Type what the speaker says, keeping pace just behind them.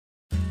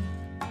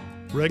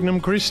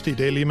Regnum Christi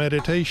Daily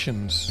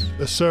Meditations,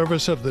 the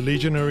service of the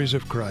Legionaries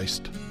of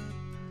Christ.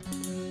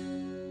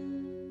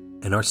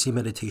 An RC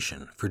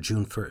Meditation for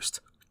June 1st,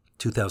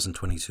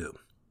 2022.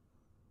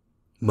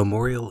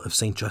 Memorial of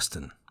St.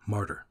 Justin,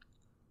 Martyr.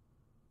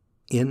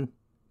 In,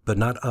 but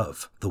not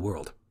of, the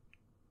world.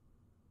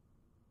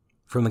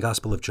 From the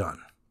Gospel of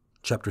John,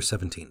 chapter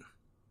 17.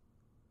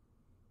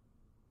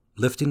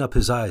 Lifting up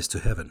his eyes to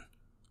heaven,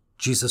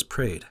 Jesus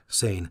prayed,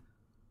 saying,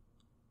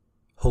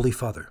 Holy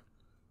Father,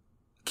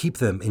 keep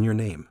them in your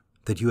name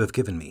that you have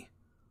given me,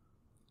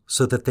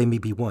 so that they may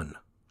be one,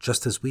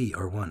 just as we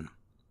are one.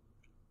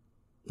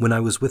 When I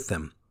was with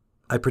them,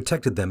 I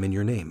protected them in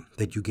your name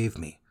that you gave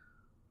me,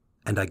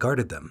 and I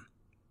guarded them,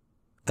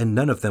 and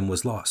none of them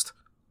was lost,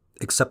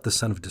 except the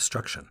son of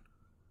destruction,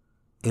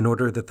 in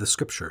order that the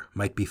scripture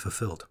might be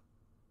fulfilled.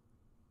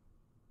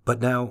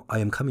 But now I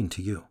am coming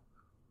to you.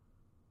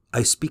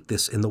 I speak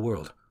this in the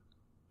world,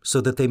 so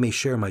that they may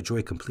share my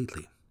joy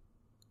completely.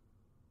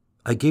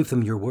 I gave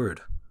them your word,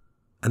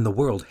 and the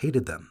world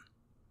hated them,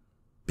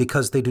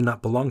 because they do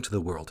not belong to the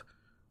world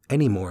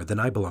any more than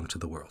I belong to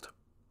the world.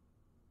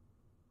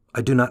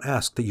 I do not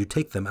ask that you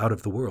take them out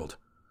of the world,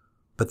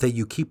 but that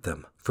you keep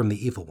them from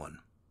the evil one.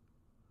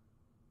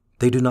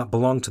 They do not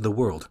belong to the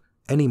world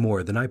any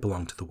more than I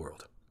belong to the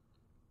world.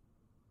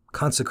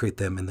 Consecrate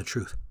them in the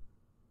truth.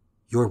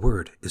 Your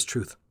word is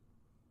truth.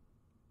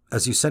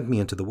 As you sent me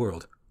into the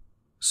world,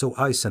 so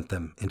I sent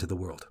them into the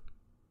world.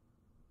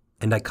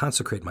 And I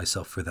consecrate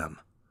myself for them,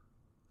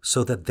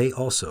 so that they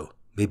also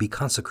may be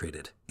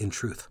consecrated in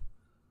truth.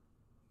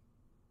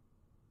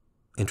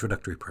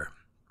 Introductory Prayer.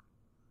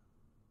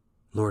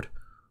 Lord,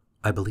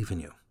 I believe in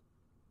you.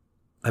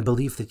 I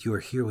believe that you are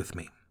here with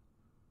me.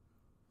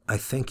 I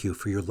thank you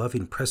for your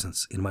loving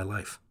presence in my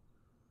life.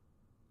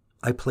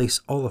 I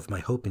place all of my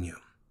hope in you.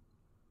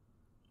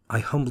 I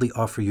humbly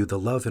offer you the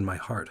love in my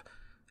heart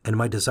and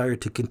my desire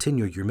to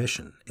continue your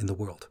mission in the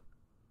world.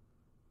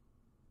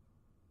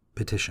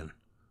 Petition.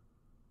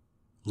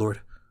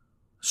 Lord,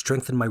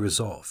 strengthen my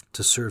resolve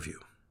to serve you.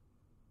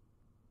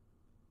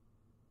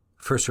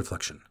 First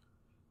reflection.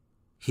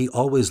 He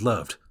always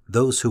loved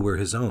those who were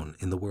his own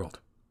in the world.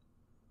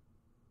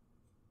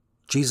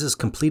 Jesus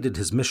completed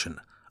his mission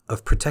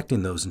of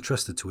protecting those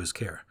entrusted to his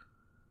care.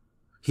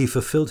 He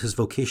fulfilled his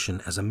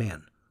vocation as a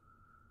man.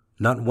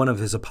 Not one of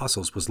his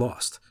apostles was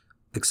lost,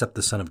 except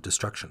the son of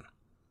destruction.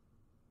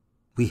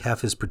 We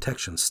have his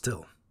protection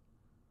still.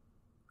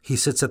 He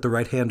sits at the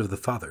right hand of the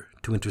Father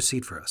to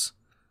intercede for us.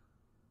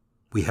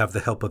 We have the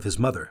help of his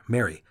mother,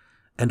 Mary,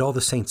 and all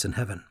the saints in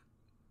heaven.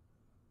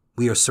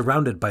 We are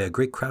surrounded by a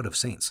great crowd of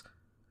saints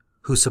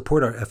who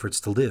support our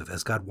efforts to live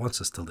as God wants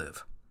us to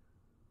live.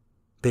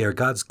 They are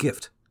God's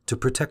gift to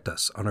protect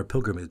us on our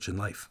pilgrimage in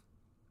life.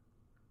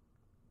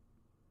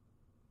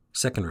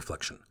 Second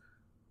reflection.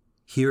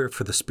 Here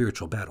for the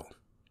spiritual battle.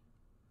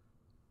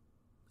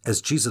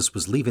 As Jesus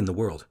was leaving the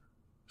world,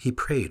 he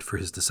prayed for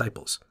his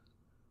disciples.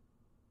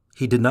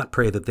 He did not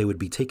pray that they would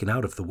be taken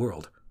out of the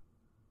world,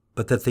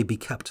 but that they be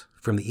kept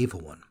from the evil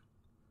one.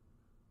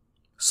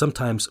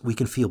 Sometimes we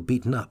can feel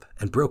beaten up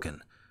and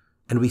broken,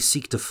 and we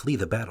seek to flee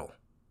the battle.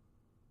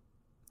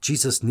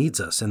 Jesus needs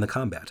us in the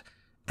combat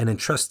and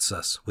entrusts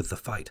us with the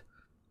fight.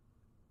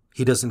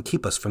 He doesn't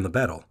keep us from the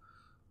battle,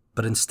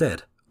 but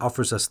instead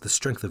offers us the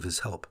strength of his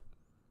help.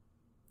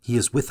 He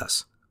is with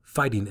us,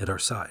 fighting at our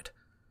side.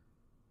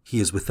 He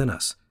is within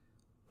us,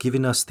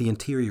 giving us the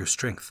interior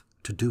strength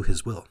to do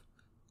his will.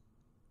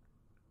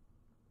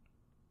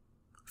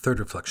 Third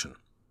reflection.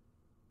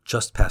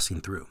 Just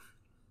passing through.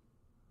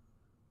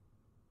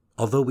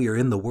 Although we are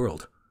in the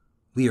world,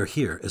 we are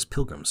here as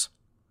pilgrims.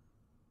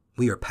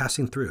 We are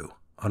passing through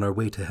on our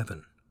way to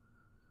heaven.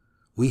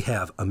 We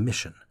have a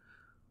mission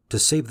to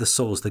save the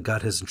souls that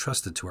God has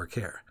entrusted to our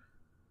care.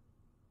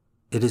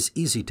 It is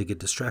easy to get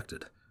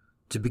distracted,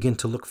 to begin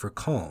to look for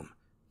calm,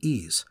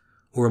 ease,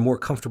 or a more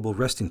comfortable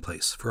resting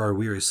place for our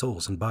weary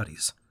souls and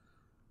bodies.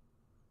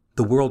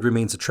 The world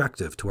remains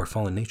attractive to our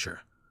fallen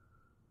nature.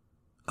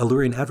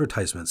 Alluring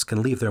advertisements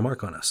can leave their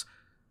mark on us,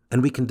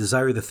 and we can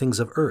desire the things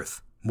of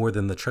earth more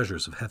than the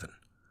treasures of heaven.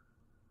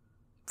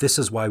 This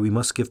is why we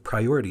must give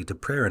priority to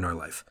prayer in our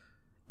life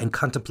and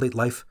contemplate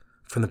life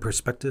from the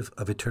perspective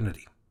of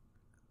eternity.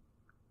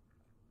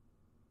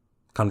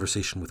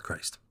 Conversation with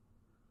Christ.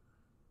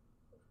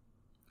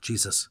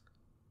 Jesus,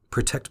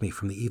 protect me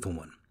from the evil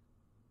one.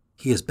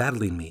 He is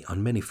battling me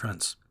on many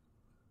fronts.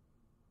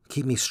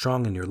 Keep me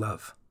strong in your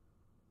love.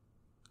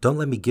 Don't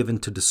let me give in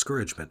to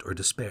discouragement or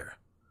despair.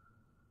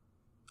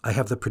 I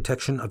have the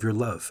protection of your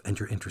love and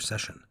your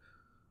intercession.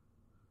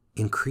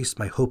 Increase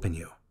my hope in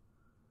you.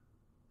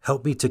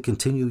 Help me to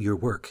continue your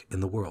work in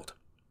the world.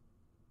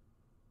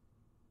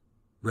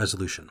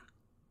 Resolution.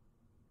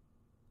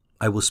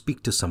 I will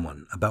speak to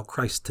someone about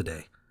Christ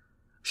today,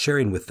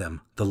 sharing with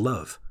them the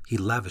love he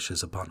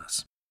lavishes upon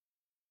us.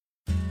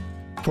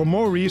 For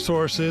more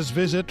resources,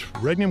 visit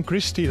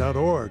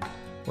regnumchristi.org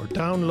or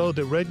download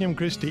the Regnum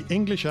Christi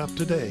English app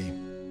today.